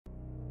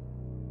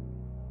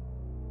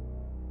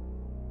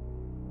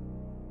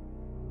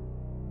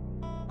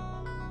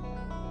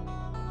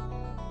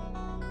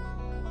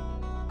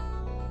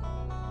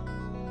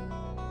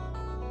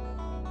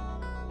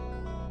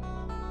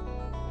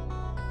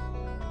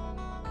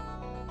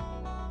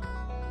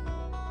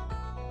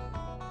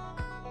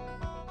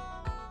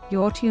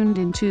You're tuned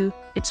into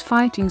It's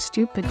Fighting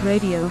Stupid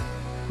Radio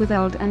with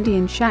Old Andy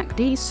and Shaq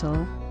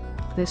Diesel.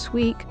 This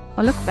week,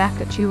 a look back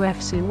at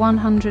UFC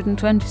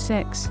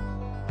 126,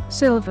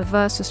 Silva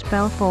vs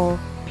Belfort,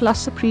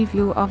 plus a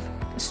preview of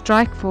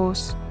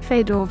Strikeforce,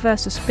 Fedor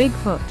vs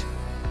Bigfoot.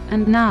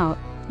 And now,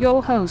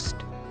 your host,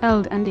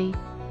 Old Andy.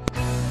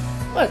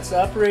 What's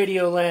up,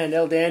 Radio Land?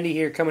 El Dandy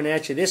here, coming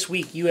at you. This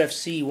week,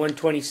 UFC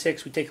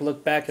 126, we take a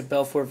look back at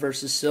Belfort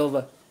versus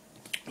Silva.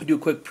 We do a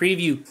quick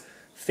preview.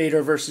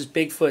 Fedor versus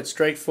Bigfoot,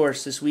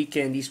 Strikeforce this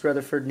weekend, East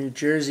Rutherford, New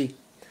Jersey.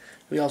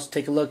 We also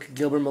take a look at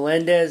Gilbert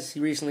Melendez.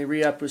 He recently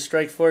re-upped with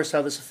Strikeforce,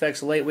 how this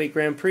affects the lightweight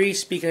Grand Prix.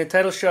 Speaking of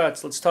title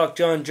shots, let's talk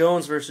John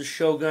Jones versus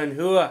Shogun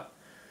Rua.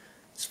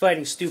 It's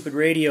Fighting Stupid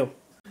Radio.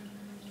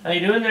 How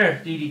you doing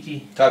there,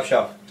 DDT? Top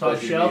shelf. Top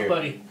shelf,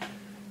 buddy.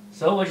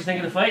 So, what'd you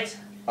think of the fights?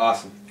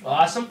 Awesome.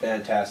 Awesome?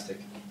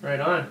 Fantastic. Right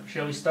on.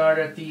 Shall we start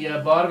at the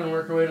bottom and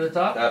work our way to the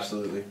top?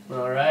 Absolutely.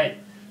 All right.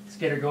 Let's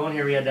get her going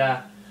here. We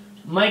had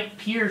Mike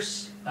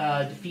Pierce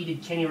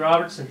defeated Kenny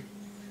Robertson.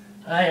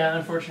 I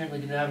unfortunately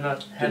did not have the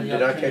opportunity.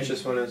 Did not catch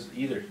this one as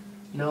either.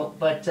 No,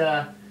 but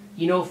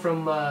you know,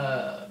 from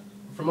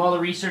all the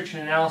research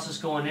and analysis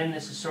going in,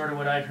 this is sort of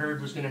what I'd heard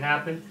was going to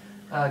happen.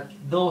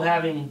 Though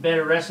having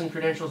better wrestling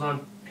credentials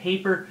on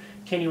paper,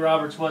 Kenny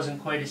Roberts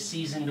wasn't quite as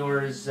seasoned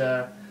or as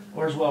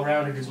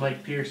well-rounded as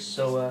Mike Pierce.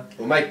 So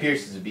well, Mike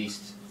Pierce is a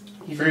beast.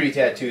 Fruity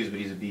tattoos, but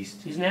he's a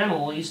beast. He's an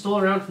animal. He stole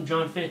around from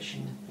John Fitch,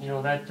 and you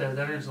know that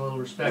earns a little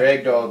respect.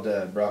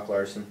 Ragdolled Brock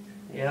Larson.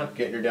 Yep.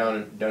 Getting her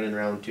done in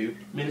round 2.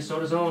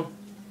 Minnesota's own.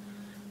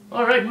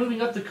 All right,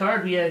 moving up the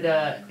card, we had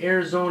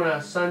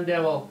Arizona Sun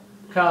Devil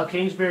Kyle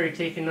Kingsbury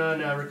taking on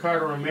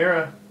Ricardo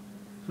Romero,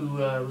 who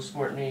was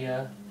sporting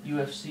a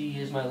UFC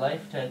Is My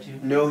Life tattoo.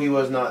 No, he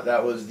was not.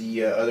 That was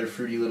the other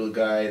fruity little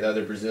guy, the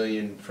other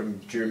Brazilian from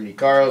Germany.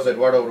 Carlos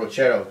Eduardo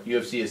Rochero.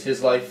 UFC Is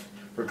His Life.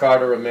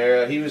 Ricardo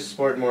Romero. He was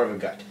sporting more of a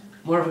gut.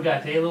 More of a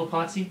gut, eh? A little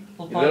potsy?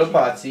 Little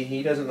potsy.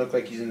 He doesn't look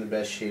like he's in the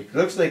best shape. He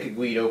looks like a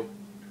Guido.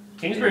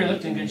 Kingsbury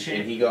looked in good shape.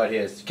 And he got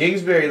his.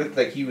 Kingsbury looked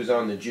like he was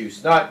on the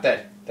juice. Not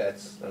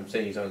that's I'm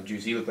saying he's on the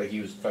juice. He looked like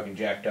he was fucking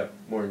jacked up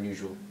more than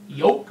usual.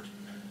 Yoked?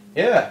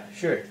 Yeah,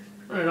 sure.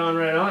 Right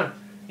on.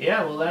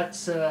 Yeah, well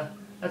that's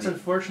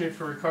unfortunate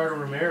for Ricardo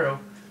Romero.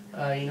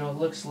 You know, it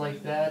looks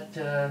like that,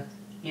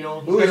 you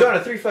know... He was on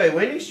a 3-fight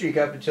winning streak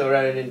up until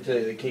running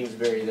into the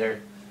Kingsbury there.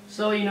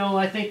 So, you know,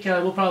 I think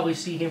we'll probably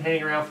see him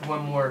hang around for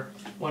one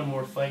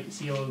more fight and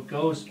see how it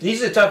goes.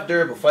 He's a tough,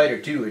 durable fighter,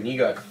 too, and he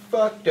got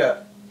fucked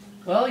up.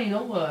 Well, you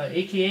know,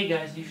 AKA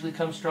guys usually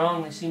come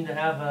strong. They seem to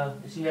have a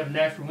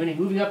knack for winning.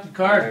 Moving up the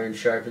card, Iron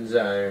sharpens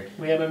iron.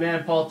 we have my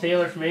man Paul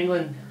Taylor from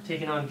England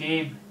taking on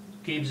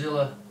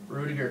Gabezilla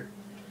Rudiger.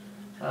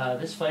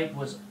 This fight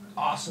was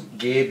awesome.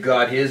 Gabe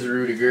got his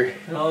Rudiger.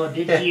 Oh,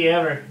 did he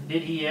ever?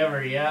 Did he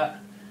ever? Yeah.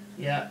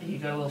 Yeah, he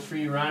got a little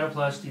free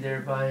rhinoplasty there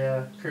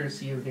by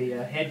courtesy of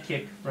a head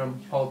kick from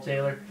Paul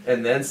Taylor.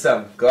 And then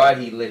some. God,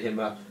 he lit him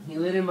up. He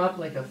lit him up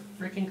like a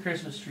freaking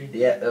Christmas tree.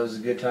 Yeah, that was a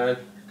good time.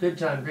 Good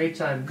time, great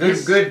time.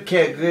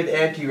 Good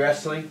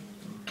anti-wrestling,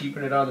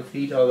 keeping it on the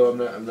feet.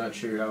 Although I'm not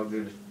sure how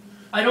good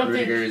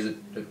Rudiger is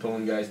at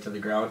pulling guys to the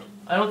ground.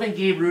 I don't think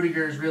Gabe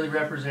Rudiger is really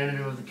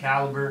representative of the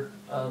caliber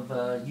of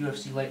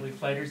UFC lightweight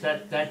fighters.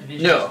 That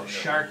division is a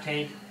Shark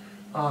Tank.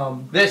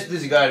 This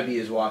has got to be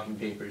his walking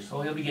papers.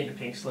 Oh, he'll be getting a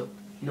pink slip.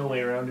 No way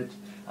around it.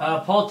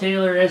 Paul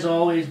Taylor, as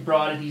always,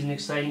 brought it. He's an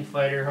exciting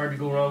fighter. Hard to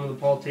go wrong with a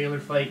Paul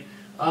Taylor fight.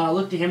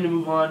 Look to him to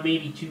move on,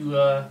 maybe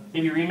to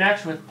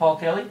rematch with Paul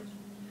Kelly.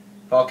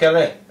 Paul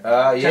Kelly.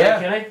 Yeah.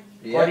 Kelly?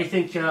 Yeah. Or do you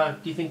think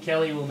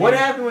Kelly will? What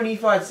happened when he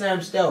fought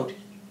Sam Stout?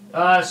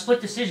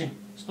 Split decision.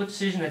 Split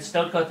decision that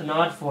Stout got the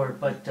nod for,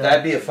 but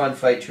that'd be a fun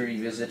fight to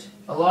revisit.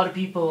 A lot of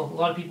people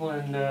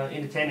in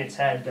attendance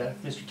had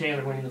Mr.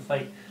 Taylor winning the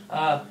fight.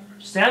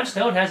 Sam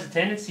Stout has a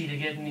tendency to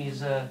get in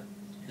these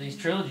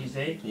trilogies,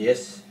 eh?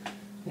 Yes.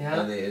 Yeah.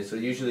 And it's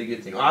usually a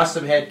good thing.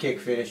 Awesome head kick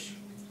finish.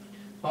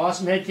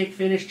 Awesome head kick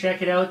finish.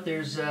 Check it out.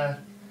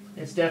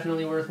 It's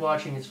definitely worth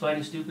watching. It's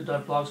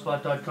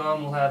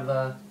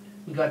fightingstupid.blogspot.com.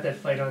 We got that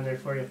fight on there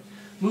for you.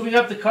 Moving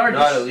up the card.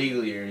 Not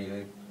illegally or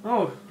anything.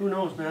 Oh, who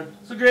knows, man?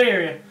 It's a gray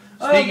area.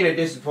 Speaking of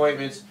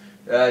disappointments,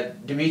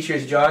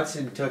 Demetrius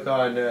Johnson took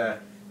on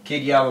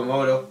Kid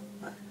Yamamoto.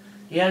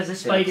 Yeah,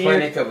 this fight aired.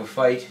 Clinic of a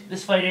fight.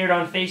 This fight aired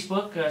on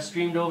Facebook,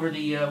 streamed over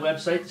the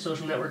website, the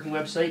social networking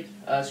website.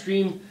 I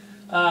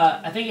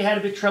think it had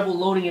a bit trouble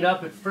loading it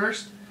up at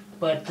first,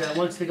 but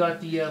once they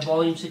got the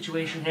volume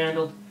situation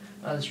handled,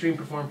 the stream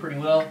performed pretty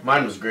well.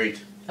 Mine was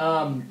great.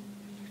 Kid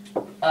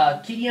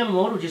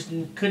Yamamoto just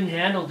couldn't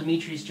handle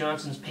Demetrius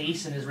Johnson's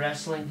pace and his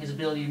wrestling, his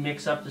ability to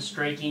mix up the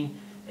striking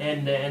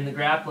and the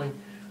grappling.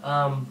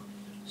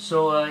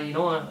 So, you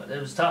know, it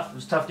was tough. It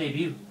was a tough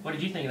debut. What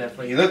did you think of that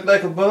fight? He looked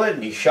like a bullet,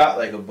 and he shot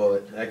like a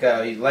bullet. That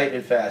guy, he's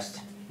lightning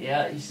fast.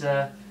 Yeah, he's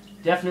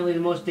definitely the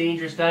most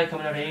dangerous guy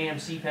coming out of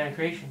AMC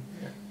Pancration.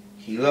 Yeah.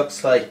 He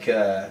looks like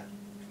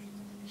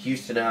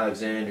Houston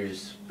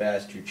Alexander's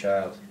bastard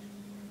child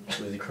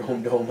with a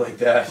chrome dome like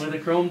that. With a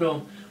chrome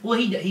dome. Well,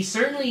 he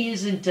certainly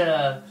isn't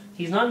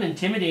he's not an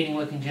intimidating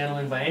looking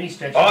gentleman by any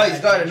stretch. Oh, he's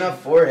got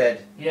enough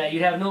forehead. Yeah,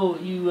 you'd have no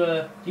you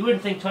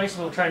wouldn't think twice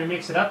about trying to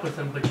mix it up with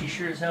him, but you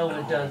sure as hell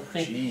would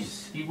think.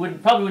 Jeez. You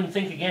probably wouldn't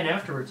think again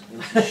afterwards.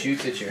 He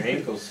shoots at your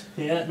ankles.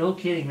 Yeah, no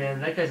kidding,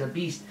 man. That guy's a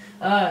beast.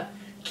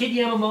 Kid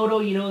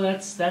Yamamoto, you know,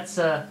 that's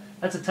a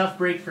tough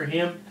break for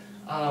him.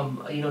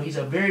 You know, he's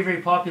a very,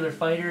 very popular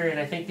fighter, and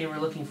I think they were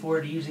looking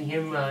forward to using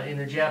him in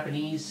their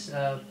Japanese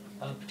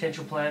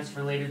potential plans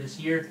for later this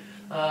year.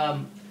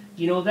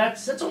 You know,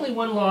 that's only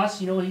one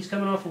loss. You know, he's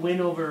coming off a win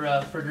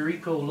over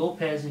Federico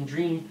Lopez in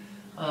Dream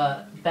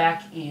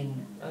back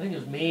in, I think it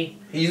was May.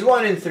 He's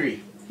 1-3.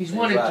 He's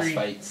 1-3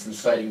 fight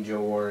since fighting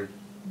Joe Warren.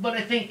 But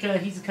I think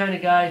he's the kind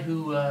of guy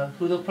who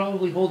they'll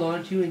probably hold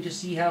on to and just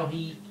see how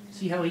he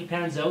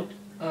pans out.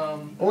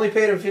 Only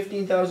paid him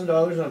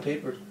 $15,000 on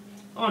paper.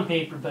 On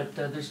paper, but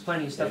there's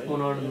plenty of stuff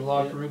going on in the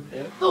locker room.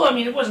 Yeah. Though, I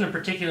mean, it wasn't a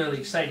particularly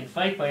exciting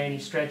fight by any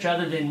stretch,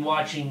 other than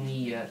watching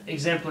the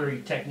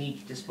exemplary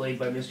technique displayed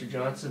by Mr.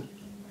 Johnson.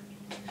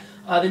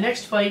 The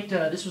next fight,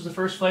 this was the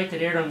first fight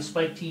that aired on the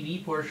Spike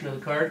TV portion of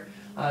the card.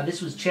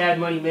 This was Chad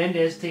Money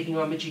Mendez taking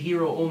on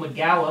Michihiro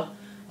Omagawa.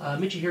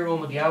 Michihiro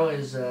Omagawa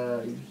is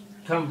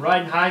come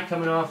riding high,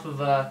 coming off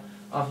of a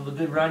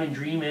good run in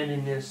Dream and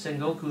in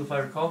Sengoku, if I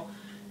recall,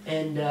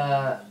 and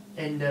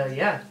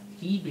yeah,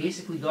 he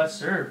basically got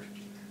served.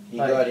 He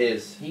got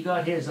his. He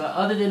got his.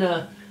 Other than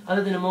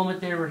a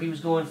moment there where he was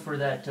going for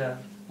that the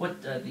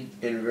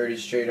Inverted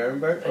straight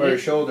armbar or a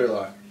shoulder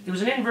lock. It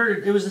was an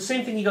inverted. It was the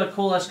same thing he got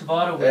Cole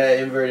Escobedo with.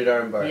 Inverted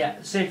armbar.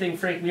 Yeah, same thing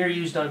Frank Mir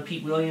used on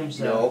Pete Williams.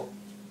 No.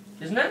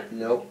 Isn't it?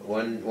 Nope.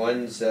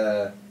 One's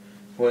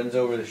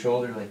over the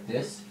shoulder like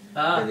this,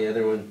 and the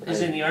other one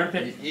is in the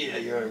armpit. Yeah,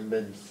 your arm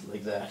bends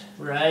like that.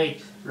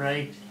 Right.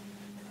 Okay,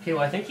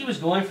 well I think he was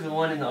going for the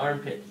one in the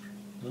armpit.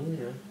 Oh,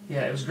 yeah.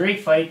 Yeah, it was a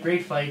great fight.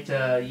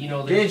 You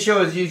know, didn't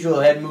show his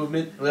usual head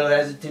movement. A little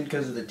hesitant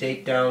because of the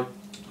takedown.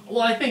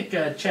 Well, I think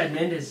Chad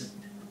Mendez,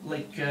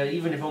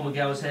 even if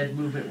Omagawa's head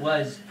movement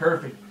was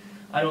perfect,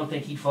 I don't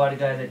think he fought a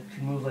guy that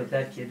could move like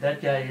that kid.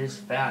 That guy is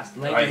fast.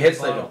 He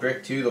hits like a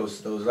brick too.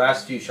 Those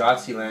last few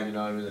shots he landed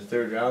on him in the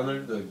third round there,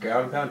 the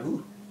ground pound.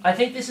 Ooh. I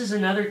think this is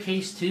another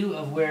case too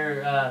of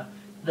where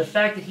the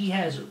fact that he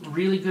has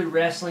really good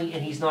wrestling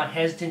and he's not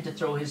hesitant to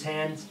throw his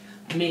hands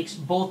makes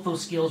both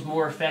those skills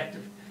more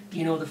effective.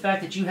 You know, the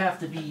fact that you have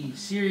to be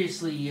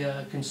seriously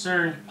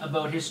concerned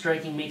about his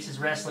striking makes his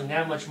wrestling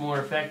that much more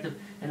effective,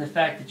 and the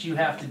fact that you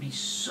have to be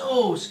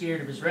so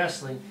scared of his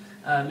wrestling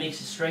makes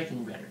his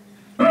striking better.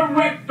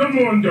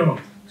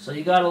 So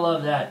you gotta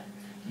love that.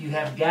 You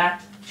have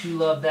got to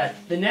love that.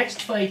 The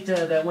next fight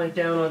that went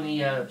down on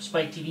the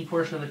Spike TV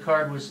portion of the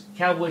card was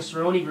Cowboy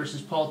Cerrone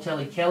versus Paul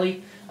Telly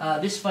Kelly.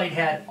 This fight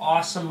had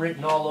awesome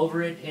written all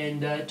over it,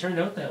 and it turned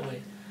out that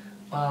way.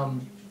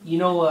 You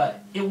know,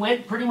 it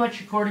went pretty much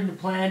according to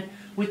plan,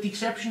 with the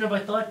exception of I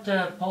thought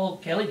Paul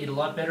Kelly did a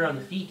lot better on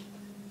the feet.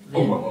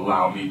 Oh, well,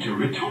 allow me to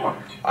retort.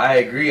 I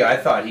agree. I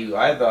thought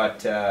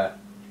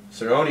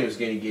Cerrone was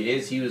going to get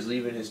his. He was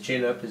leaving his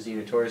chin up as he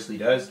notoriously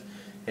does,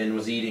 and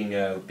was eating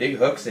big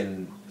hooks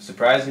and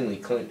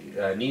surprisingly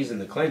knees in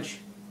the clinch.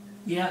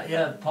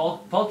 Yeah.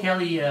 Paul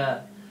Kelly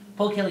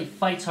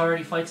fights hard.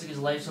 He fights like his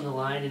life's on the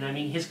line, and I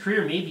mean his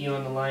career may be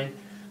on the line.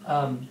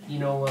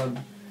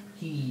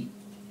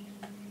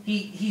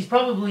 He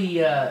probably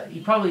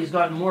has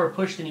gotten more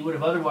push than he would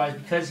have otherwise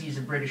because he's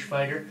a British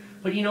fighter.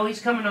 But you know he's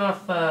coming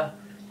off.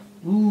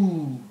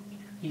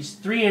 He's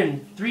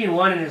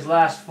 3-1 in his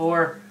last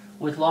 4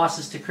 with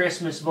losses to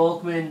Christmas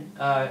Volkman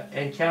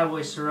and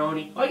Cowboy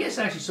Cerrone. Oh, I guess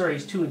actually sorry,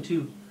 he's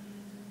 2-2.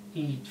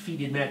 He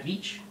defeated Matt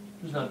Beach,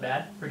 who's not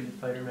bad, pretty good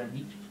fighter, Matt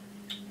Beach.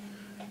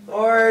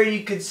 Or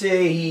you could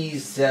say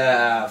he's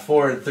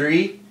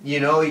 4-3. You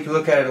know, you can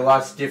look at it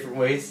lots of different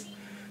ways.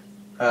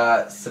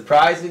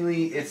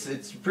 Surprisingly,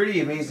 it's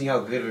pretty amazing how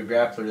good of a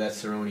grappler that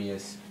Cerrone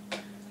is.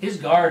 His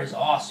guard is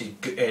awesome.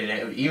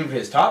 And even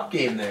his top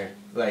game there,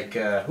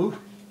 whew.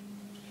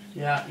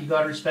 Yeah, you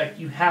gotta respect.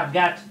 You have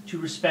got to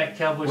respect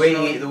Cowboy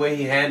Cerrone. The way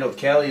he handled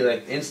Kelly,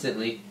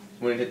 instantly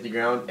when it hit the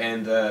ground,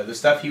 and the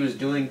stuff he was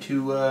doing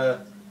to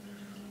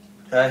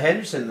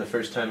Henderson the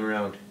first time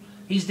around.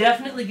 He's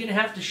definitely gonna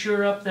have to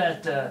shore up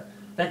that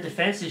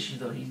defense issue,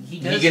 though. He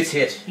gets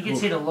hit. He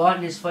gets hit a lot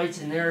in his fights,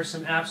 and there are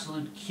some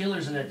absolute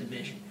killers in that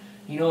division.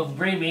 You know, if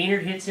Gray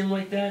Maynard hits him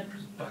like that,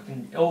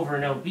 fucking over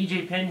and out.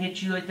 BJ Penn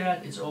hits you like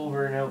that, it's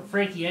over and out.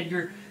 Frankie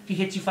Edgar, if he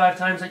hits you 5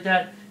 times like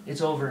that, it's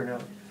over and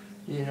out.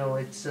 You know,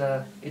 it's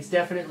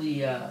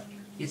definitely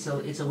it's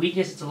a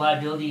weakness, it's a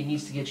liability. It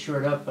needs to get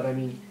shored up. But I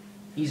mean,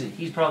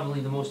 he's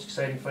probably the most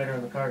exciting fighter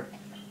on the card.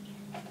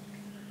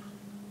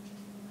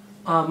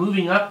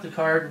 Moving up the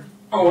card.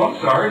 Oh, I'm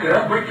sorry. Did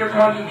I break your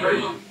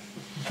concentration?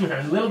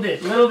 a little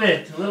bit.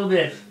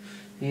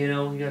 You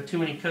know, we got too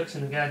many cooks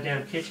in the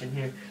goddamn kitchen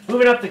here.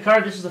 Moving up the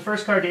card, this is the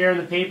first card to air on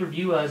the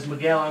pay-per-view as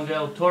Miguel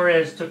Angel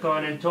Torres took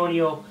on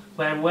Antonio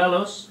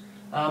Banuelos.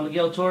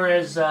 Miguel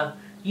Torres,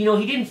 you know,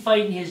 he didn't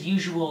fight in his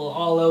usual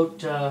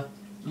all-out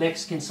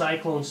Mexican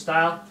Cyclone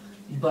style,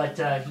 but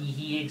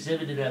he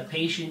exhibited a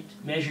patient,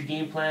 measured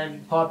game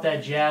plan, popped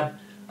that jab.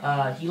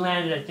 He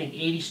landed, I think,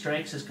 80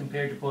 strikes as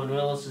compared to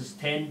Buñuelos'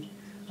 10.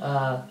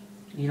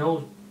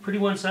 Pretty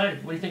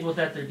one-sided. What do you think about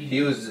that there, DDT?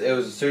 It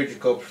was a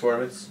surgical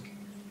performance,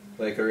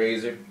 like a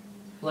razor.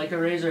 Like a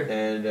razor.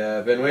 And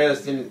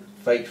Buñuelos didn't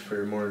fight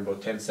for more than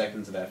about 10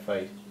 seconds of that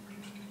fight.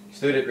 He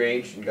stood at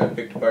range and got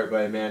picked apart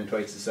by a man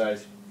twice his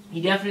size.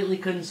 He definitely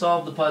couldn't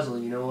solve the puzzle.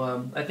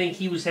 I think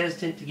he was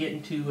hesitant to get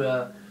into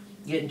a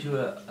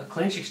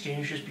clinch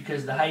exchange just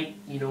because the height,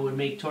 would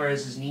make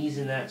Torres's knees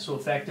in that so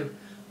effective.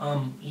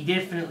 He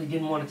definitely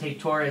didn't want to take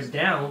Torres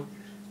down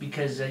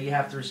because you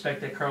have to respect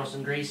that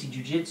Carlson Gracie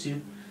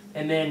jiu-jitsu.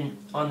 And then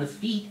on the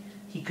feet,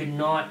 he could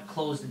not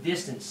close the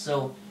distance.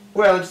 So,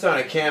 well, just on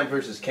a camp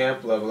versus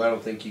camp level, I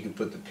don't think you could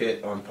put the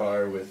Pit on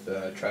par with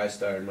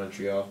TriStar in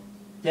Montreal.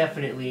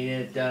 Definitely,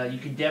 you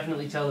could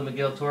definitely tell that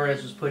Miguel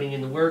Torres was putting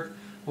in the work,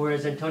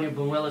 whereas Antonio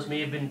Buñuelos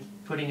may have been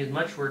putting as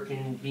much work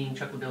in being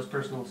Chuck Liddell's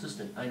personal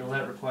assistant. I know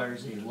that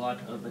requires a lot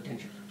of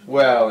attention.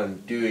 Well,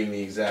 and doing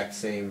the exact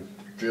same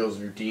drills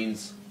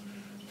routines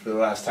for the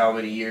last how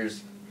many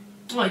years?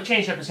 Well, he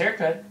changed up his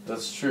haircut.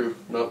 That's true.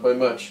 Not by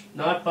much.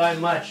 Not by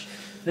much.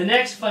 The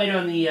next fight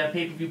on the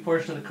pay-per-view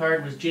portion of the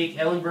card was Jake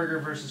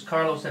Ellenberger versus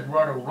Carlos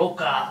Eduardo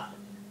Roca.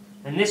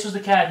 And this was the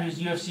cat whose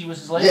UFC was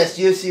his life? Yes,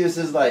 UFC was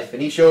his life,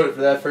 and he showed it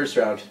for that first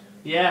round.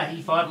 Yeah,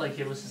 he fought like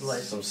it was his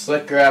life. Some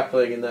slick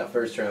grappling in that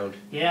first round.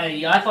 Yeah,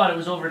 I thought it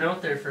was over and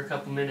out there for a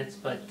couple minutes,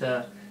 but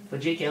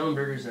Jake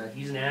Ellenberger's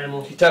he's an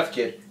animal. He's a tough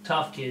kid.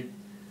 Tough kid.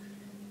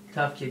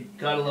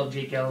 Gotta love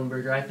Jake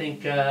Ellenberger. I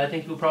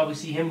think we'll probably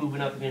see him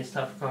moving up against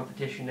tougher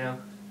competition now.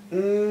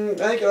 I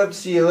think I'll have to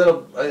see a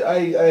little.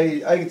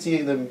 I could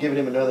see them giving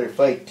him another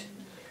fight,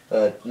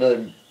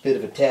 another bit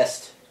of a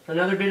test.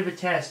 Another bit of a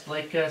test,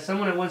 like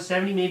someone at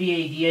 170, maybe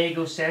a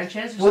Diego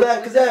Sanchez. Well,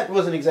 because that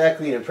wasn't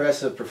exactly an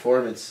impressive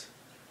performance,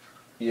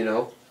 It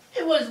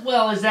was.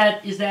 Well, is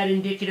that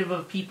indicative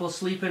of people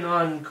sleeping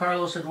on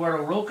Carlos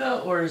Eduardo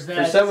Roca, or is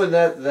that for someone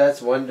that's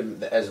as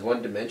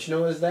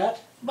one-dimensional as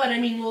that? But I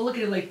mean, we'll look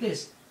at it like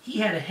this. He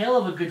had a hell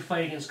of a good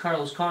fight against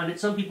Carlos Condit.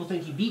 Some people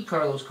think he beat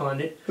Carlos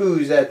Condit.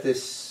 Who's at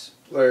this?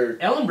 Or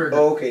Ellenberger.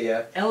 Oh, okay,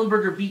 yeah.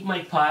 Ellenberger beat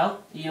Mike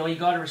Pyle. You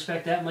got to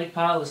respect that. Mike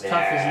Pyle is tough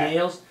as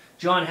nails.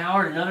 John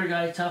Howard, another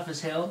guy tough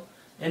as hell.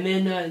 And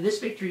then this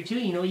victory too.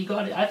 You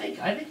got it. I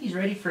think he's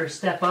ready for a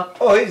step up.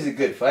 Oh, he's a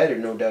good fighter,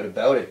 no doubt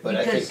about it. But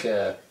because I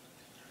think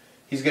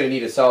he's going to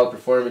need a solid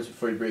performance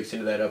before he breaks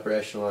into that upper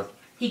echelon.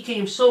 He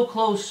came so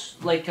close.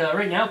 Like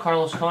right now,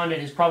 Carlos Condit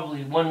is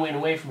probably one win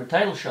away from a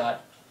title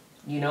shot.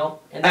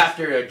 And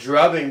after a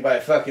drubbing by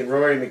fucking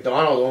Rory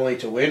McDonald, only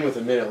to win with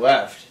a minute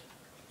left.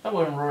 That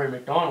wasn't Rory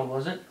McDonald,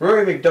 was it?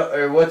 Rory McDonald,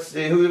 or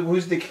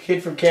who's the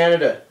kid from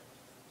Canada?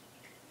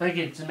 I think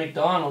it's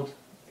McDonald,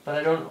 but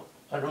I don't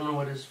know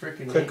what his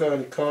freaking Click name.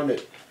 on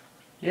Condit.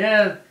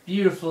 Yeah,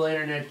 beautiful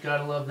internet.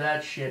 Gotta love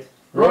that shit.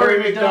 Rory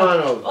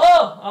McDonald.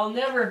 Oh, I'll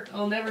never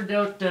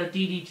doubt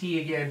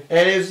DDT again.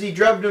 And he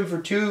drubbed him for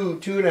two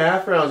and a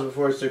half rounds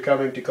before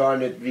succumbing to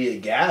Condit via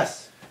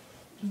gas.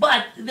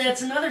 But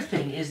that's another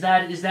thing. Is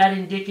that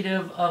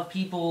indicative of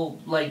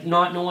people like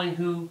not knowing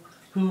who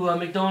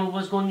McDonald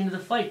was going into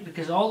the fight?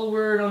 Because all the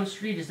word on the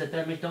street is that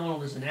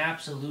McDonald is an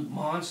absolute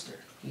monster.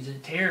 He's a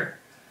terror.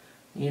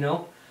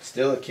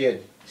 Still a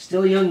kid.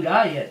 Still a young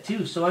guy yet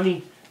too. So I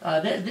mean,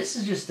 this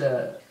is just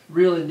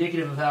real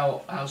indicative of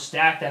how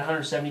stacked that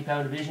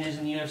 170-pound division is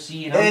in the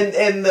UFC.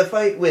 And the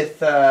fight with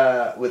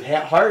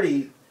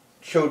Hardy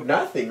showed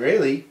nothing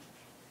really.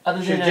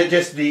 Other than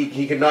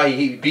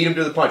he beat him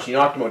to the punch. He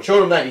knocked him out.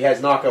 Showed him that he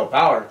has knockout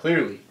power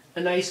clearly.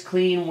 a nice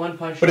clean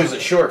one-punch. But it was a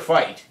short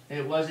fight.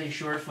 It was a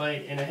short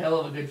fight and a hell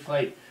of a good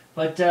fight.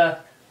 But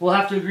we'll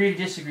have to agree to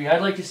disagree.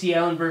 I'd like to see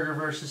Ellenberger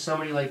versus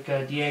somebody like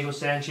Diego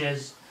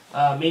Sanchez.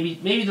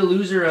 Maybe the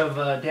loser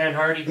of Dan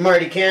Hardy.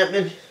 Marty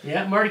Campman.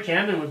 Yeah, Marty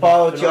Campman would be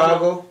Paulo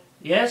phenomenal. Thiago.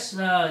 Yes,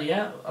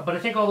 yeah. But I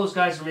think all those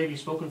guys are maybe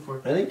spoken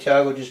for. I think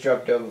Thiago just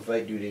dropped out of a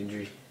fight due to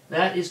injury.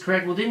 That is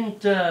correct. Well,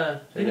 didn't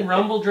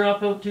Rumble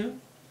drop out too?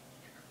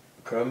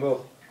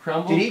 Crumble.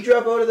 Crumble? Did he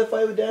drop out of the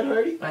fight with Dan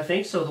Hardy? I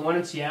think so. The one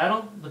in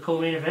Seattle, the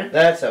co-main event.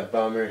 That's a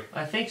bummer.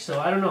 I think so.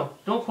 I don't know.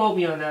 Don't quote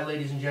me on that,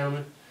 ladies and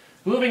gentlemen.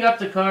 Moving up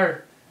the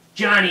card,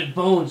 Johnny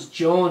Bones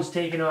Jones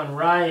taking on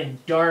Ryan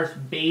Darth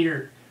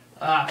Bader.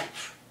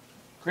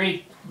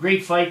 Great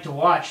fight to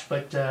watch,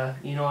 but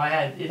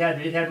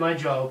it had my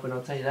jaw open.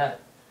 I'll tell you that.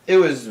 It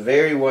was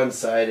very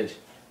one-sided.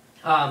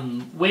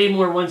 Way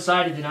more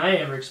one-sided than I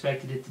ever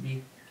expected it to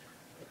be.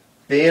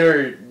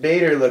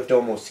 Bader looked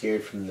almost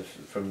scared from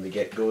the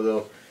get-go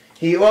though.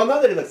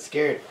 Not that he looked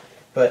scared,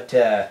 but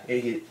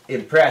he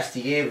impressed.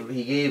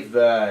 He gave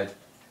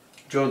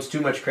Jones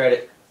too much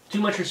credit.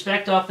 Too much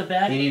respect off the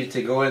bat. He needed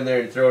to go in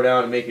there and throw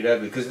down and make it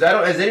ugly. Because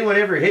has anyone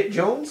ever hit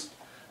Jones?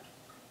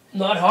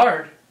 Not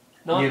hard.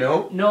 No,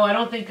 I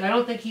don't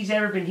think he's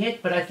ever been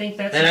hit. But I think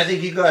that's. And I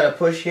think you got to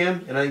push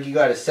him, and I think you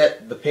got to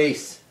set the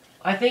pace.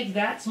 I think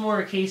that's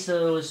more a case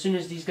of as soon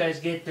as these guys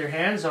get their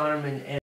hands on him and